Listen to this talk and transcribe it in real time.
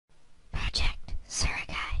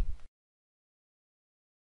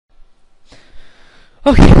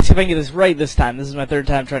Okay, let's see if I can get this right this time. This is my third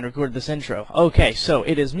time trying to record this intro. Okay, so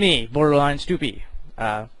it is me, BorderlineStupi,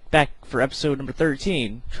 back for episode number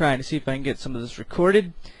 13, trying to see if I can get some of this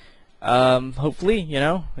recorded. Hopefully, you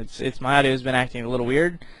know, it's my audio's been acting a little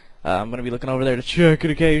weird. I'm gonna be looking over there to check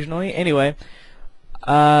it occasionally. Anyway,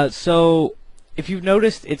 so if you've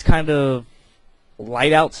noticed, it's kind of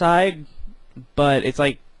light outside, but it's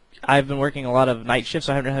like I've been working a lot of night shifts,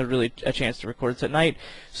 so I haven't had really a chance to record this at night.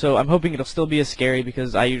 So I'm hoping it'll still be as scary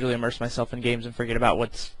because I usually immerse myself in games and forget about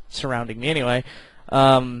what's surrounding me anyway.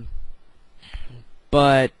 Yeah.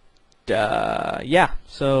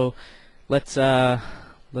 So let's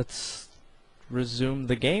resume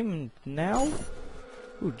the game now.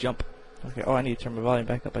 Ooh, jump. Okay. Oh, I need to turn my volume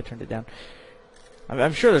back up. I turned it down.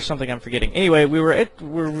 I'm sure there's something I'm forgetting. Anyway, we were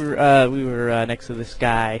next to this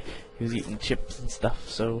guy who was eating chips and stuff.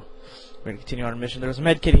 So we're gonna continue on our mission. There was a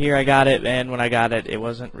med kit here. I got it, and when I got it, it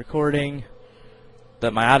wasn't recording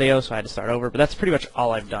my audio, so I had to start over. But that's pretty much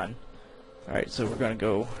all I've done. All right, so we're gonna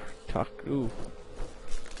go talk. Ooh,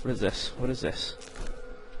 what is this? What is this?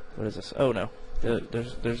 What is this? Oh no,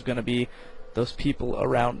 there's gonna be those people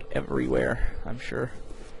around everywhere, I'm sure.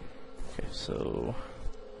 Okay, so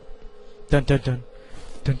dun dun dun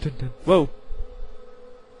dun dun dun. Whoa.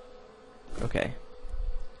 Okay.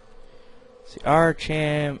 R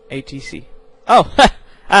Cham ATC. Oh,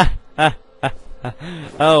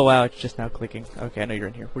 oh wow, it's just now clicking. Okay, I know you're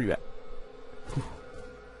in here. Where you at? Whew.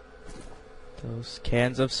 Those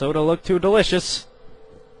cans of soda look too delicious.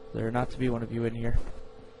 There not to be one of you in here.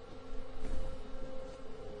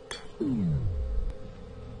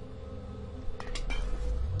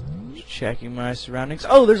 Checking my surroundings.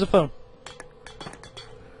 Oh, there's a phone.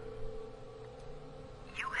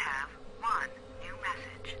 You have one new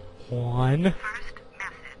message. One. First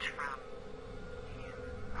message from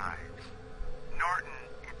Hives. Norton,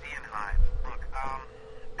 it's Ian Hives. Look,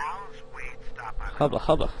 Alice Wade stopped by. Hubba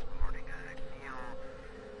hubba. This morning. I feel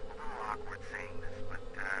a little awkward saying this, but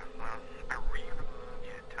well, I really need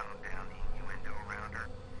you to tone down the innuendo around her.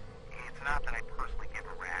 It's not that I personally give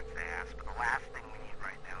a rat's ass, but the last thing we need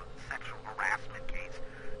right now is a sexual harassment case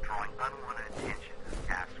drawing unwanted attention to the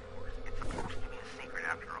task force. It's supposed to be a secret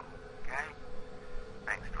after all, okay?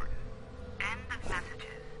 Thanks, Norton. End of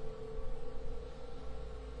messages.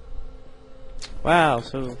 Wow.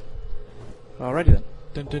 So, alrighty then.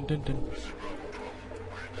 Dun dun dun dun.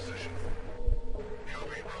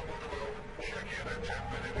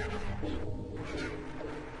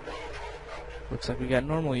 Looks like we got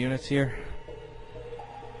normal units here.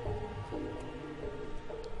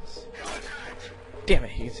 Damn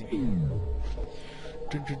it, he can see me.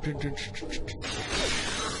 Dun, dun, dun, dun,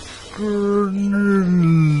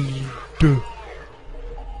 dun.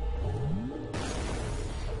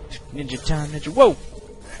 Ninja time, ninja. Whoa!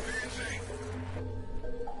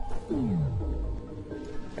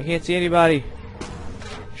 I can't see anybody.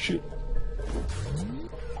 Shit.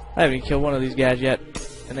 I haven't even killed one of these guys yet.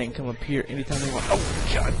 And they can come up here anytime they want. Oh,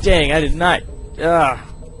 god dang, I did not. Ugh.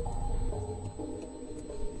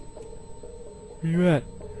 Where you at?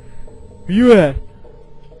 Where you at?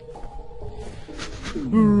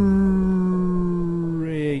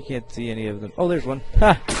 You can't see any of them. Oh, there's one.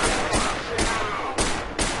 Ha!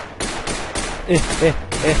 Die, die,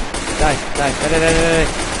 die, die, die, die.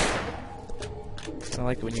 I don't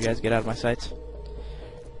like it when you guys get out of my sights.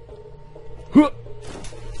 Huh!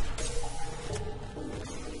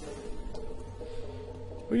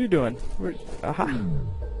 What are you doing? Where? Aha!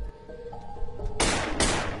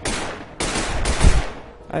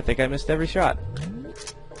 I think I missed every shot.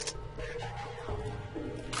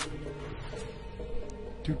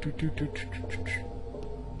 I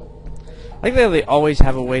think that they always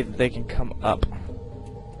have a way that they can come up.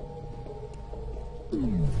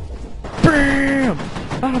 BAM!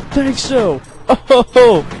 I don't think so!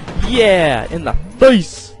 Oh, yeah! In the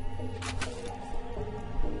face!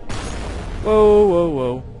 Whoa, whoa,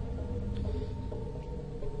 whoa.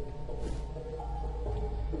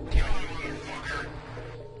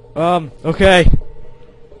 Okay.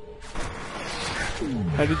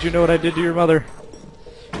 How did you know what I did to your mother?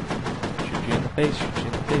 Shoot you in the face, shoot you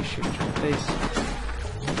in the face, shoot you in the face.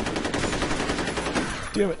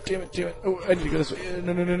 Damn it, damn it, damn it. Oh, I need to go this way.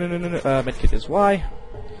 No, no, no, no, no, no, no. Medkit is Y.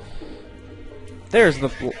 There's the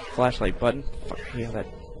flashlight button. Fuck, yeah, that.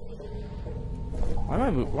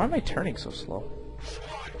 Why am I turning so slow?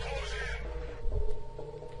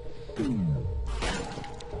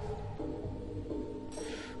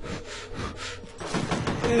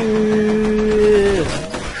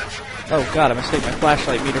 Oh god, I mistook my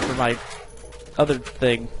flashlight meter for my other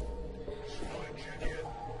thing.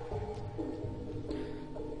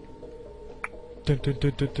 Dun, dun,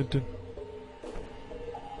 dun, dun, dun, dun.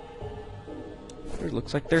 It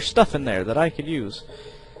looks like there's stuff in there that I could use.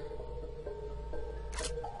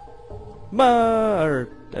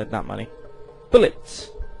 Not money. Bullets.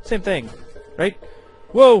 Same thing, right?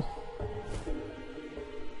 Whoa!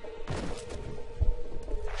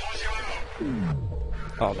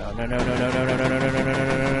 Oh no no no no no no no no no no no no no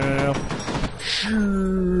no no! Shoot!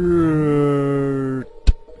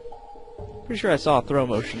 Pretty sure I saw a throw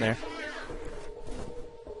motion there.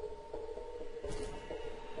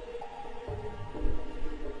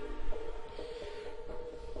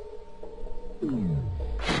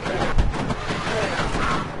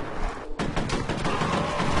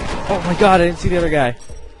 Oh my god, I didn't see the other guy.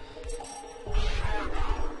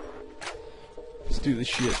 Let's do this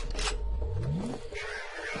shit.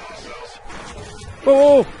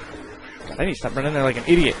 Whoa! God, I need to stop running there like an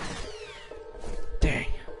idiot. Dang.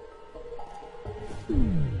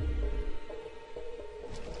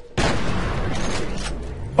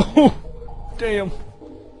 Oh! Damn.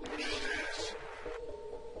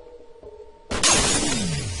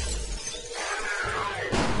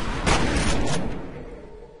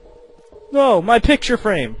 No, my picture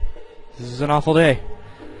frame! This is an awful day.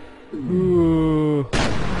 Ooh.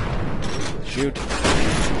 Shoot.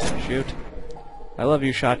 Shoot. I love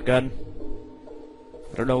you, shotgun.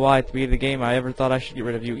 I don't know why at the beginning of the game I ever thought I should get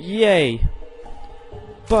rid of you. Yay!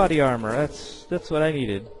 Body armor, that's what I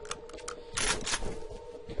needed.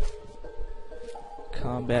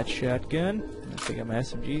 Combat shotgun. I think I'm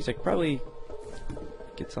SMGs. I could probably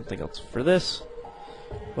get something else for this.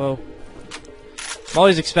 Whoa. I'm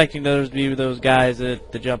always expecting those to be those guys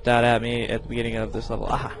that jumped out at me at the beginning of this level.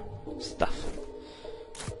 Aha! Stuff.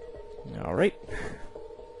 Alright.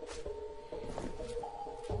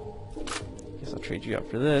 Guess I'll trade you out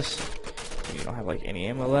for this. You don't have like any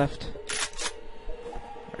ammo left.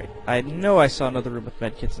 Alright. I know I saw another room with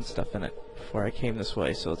medkits and stuff in it before I came this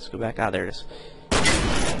way, so let's go back. Ah, there it is.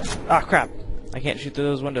 Ah, crap! I can't shoot through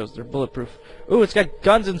those windows. They're bulletproof. Ooh, it's got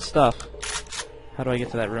guns and stuff. How do I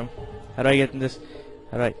get to that room? How do I get in this?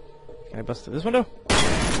 How do I... Can I bust through this window?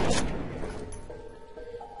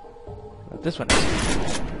 This one.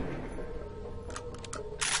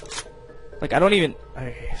 Like, I don't even...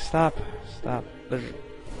 Okay, stop. Stop. There's a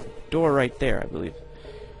door right there, I believe.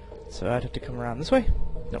 So I'd have to come around this way?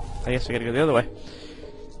 No, I guess I gotta go the other way.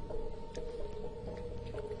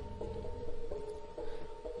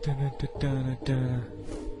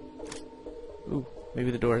 Ooh,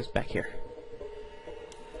 maybe the door is back here.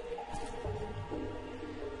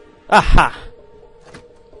 Aha!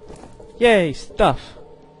 Yay, stuff!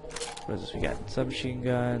 What is this we got? Submachine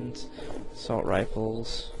guns, assault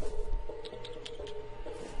rifles.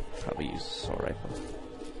 Probably use assault rifle.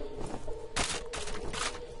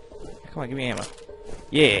 Come on, give me ammo.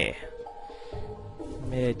 Yeah!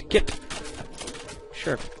 Med kit.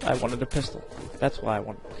 Sure, I wanted a pistol. That's why I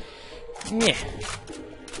want. Yeah. I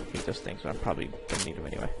hate those things, but I'm probably gonna need them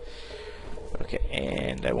anyway. Okay,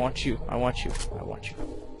 and I want you. I want you. I want you.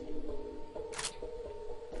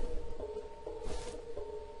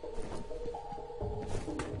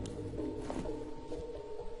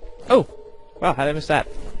 Oh! Wow, how did I miss that?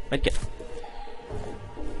 Medkit.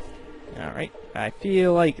 Alright, I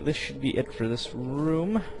feel like this should be it for this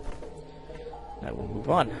room. Now we'll move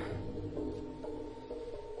on.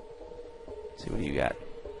 Let's see, what do you got?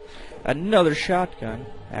 Another shotgun.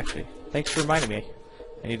 Actually, thanks for reminding me.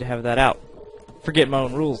 I need to have that out. Forget my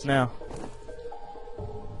own rules now.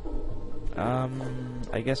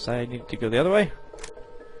 I guess I need to go the other way.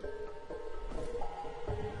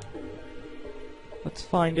 Let's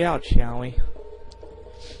find out, shall we?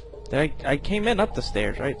 I came in up the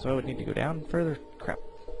stairs, right? So I would need to go down further. Crap.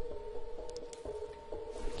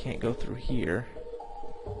 Can't go through here.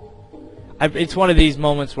 It's one of these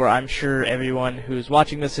moments where I'm sure everyone who's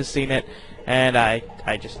watching this has seen it, and I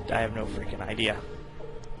have no freaking idea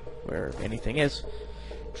where anything is.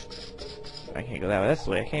 I can't go that way. That's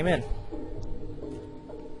the way I came in.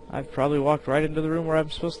 I've probably walked right into the room where I'm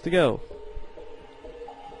supposed to go.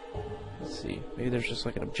 Let's see. Maybe there's just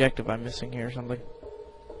like an objective I'm missing here or something.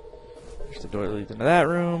 There's the door that leads into that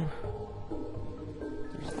room.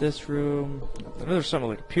 There's this room. I know there's something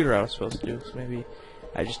with the computer I was supposed to do, so maybe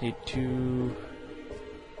I just need to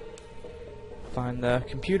find the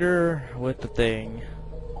computer with the thing.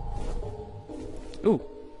 Ooh.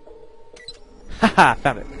 Haha,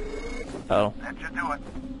 found it. Uh-oh. That should do it.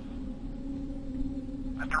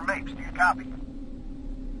 Mr. Mapes, do you copy?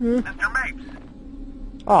 Mr. Mapes!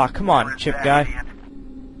 Aw, come on, chip guy. Idiot.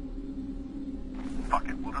 Fuck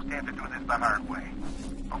it, we'll just have to do this the hard way.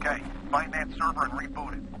 Okay, find that server and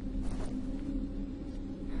reboot it.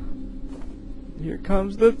 Here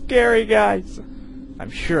comes the scary guys. I'm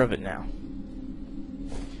sure of it now.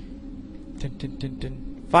 Dun, dun, dun,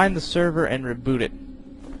 dun. Find the server and reboot it.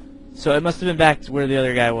 So it must have been back to where the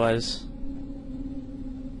other guy was.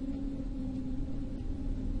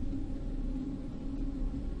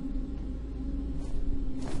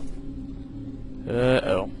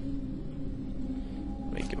 Uh-oh.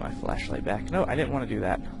 Let me get my flashlight back. No, I didn't want to do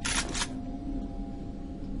that.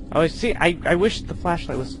 Oh, see, I wish the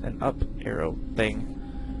flashlight was an up arrow thing.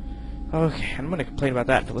 Okay, I'm gonna complain about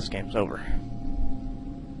that until this game's over.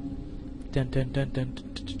 Dun dun dun dun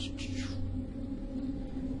dun dun dun dun.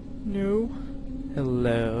 No.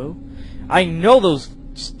 Hello. I know those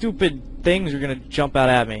stupid things are gonna jump out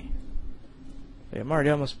at me. Wait, I'm already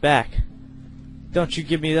almost back. Don't you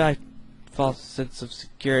give me that false sense of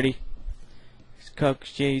security. These coke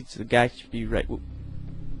shades, the guy should be right. Whoop.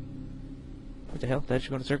 What the hell? Did I just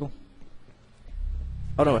go in a circle?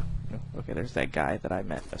 Oh no. No. Okay, there's that guy that I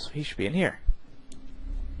met. So he should be in here.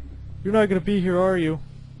 You're not gonna be here, are you?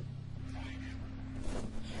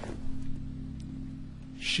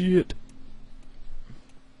 Shit.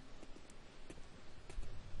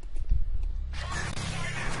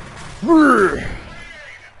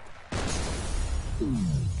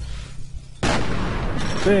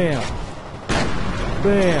 Bam.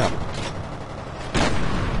 Bam.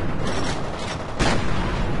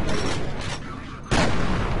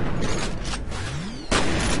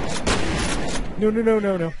 No, no, no,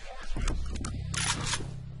 no, no.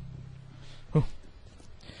 Oh.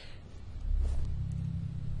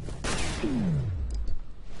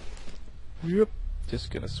 Yep. Just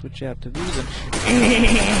gonna switch out to these and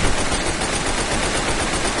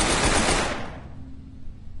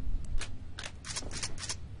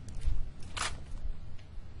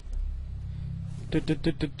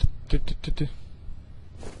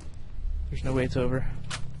there's no way it's over.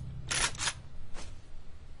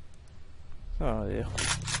 Oh yeah. I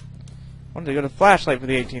wanted to go to flashlight for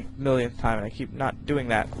the 18th millionth time and I keep not doing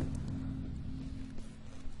that.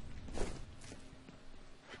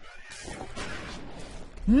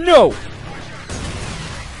 No!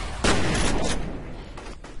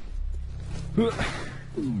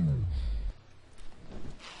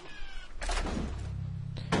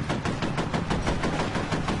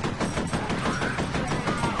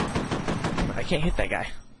 I can't hit that guy.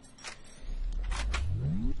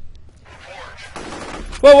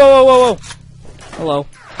 Whoa, whoa, whoa, whoa, whoa! Hello.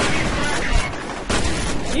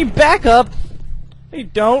 You back up! No, you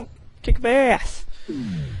don't. Kick my ass.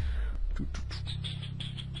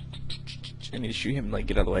 I need to shoot him and like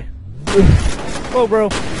get out of the way. Whoa, bro.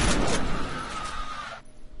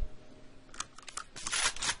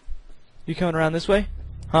 You coming around this way?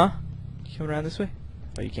 Huh? You coming around this way?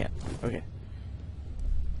 Oh, you can't. Okay.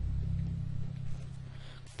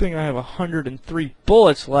 I think I have 103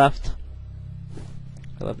 bullets left.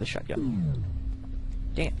 I love the shotgun.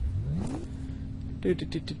 Dang it.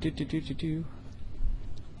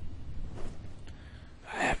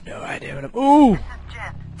 I have no idea what I'm. Ooh! This is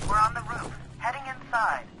Jen. We're on the roof, heading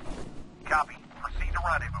inside. Copy. Proceed to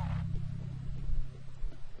rendezvous.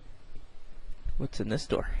 What's in this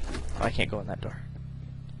door? Oh, I can't go in that door.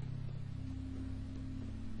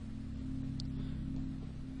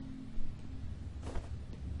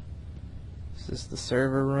 This is the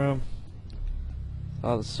server room.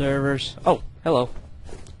 All the servers. Oh, hello.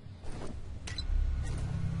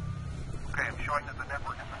 Okay, I'm showing that the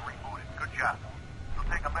network has been rebooted. Good job. It'll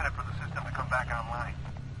take a minute for the system to come back online.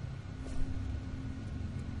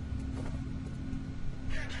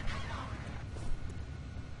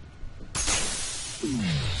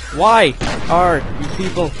 Why are you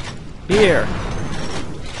people here?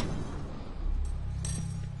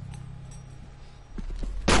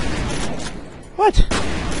 What?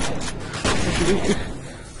 What should we do?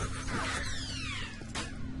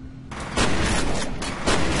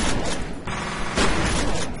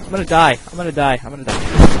 I'm gonna die. I'm gonna die. I'm gonna die.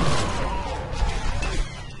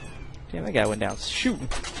 Damn, that guy went down shooting.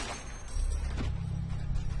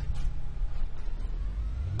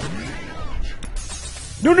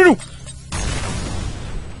 No, no, no!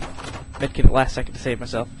 Medkit at the last second to save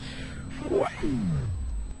myself. What?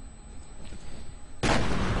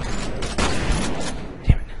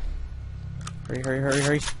 Damn it. Hurry, hurry, hurry,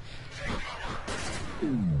 hurry.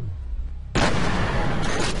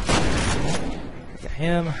 Got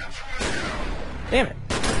him. Damn it.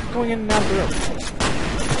 I'm going in and out of the room.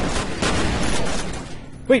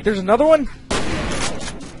 Wait, there's another one?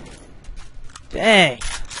 Dang.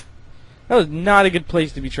 That was not a good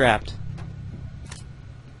place to be trapped.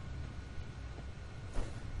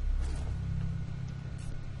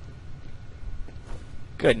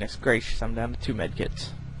 Goodness gracious, I'm down to 2 medkits.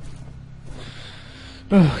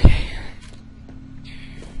 Okay.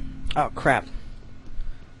 Oh crap.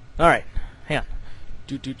 Alright, hang on.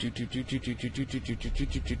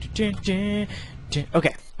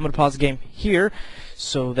 Okay, I'm gonna pause the game here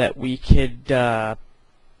so that we could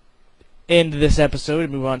end this episode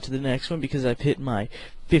and move on to the next one because I've hit my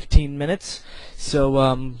 15 minutes. So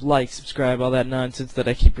like, subscribe, all that nonsense that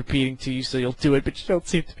I keep repeating to you so you'll do it, but you don't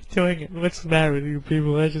seem to be doing it. What's the matter with you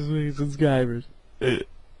people? I just need subscribers.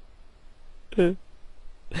 Okay.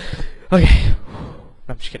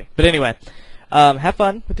 I'm just kidding. But anyway, have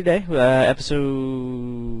fun with your day.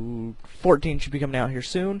 Episode 14 should be coming out here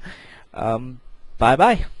soon.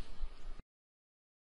 Bye-bye.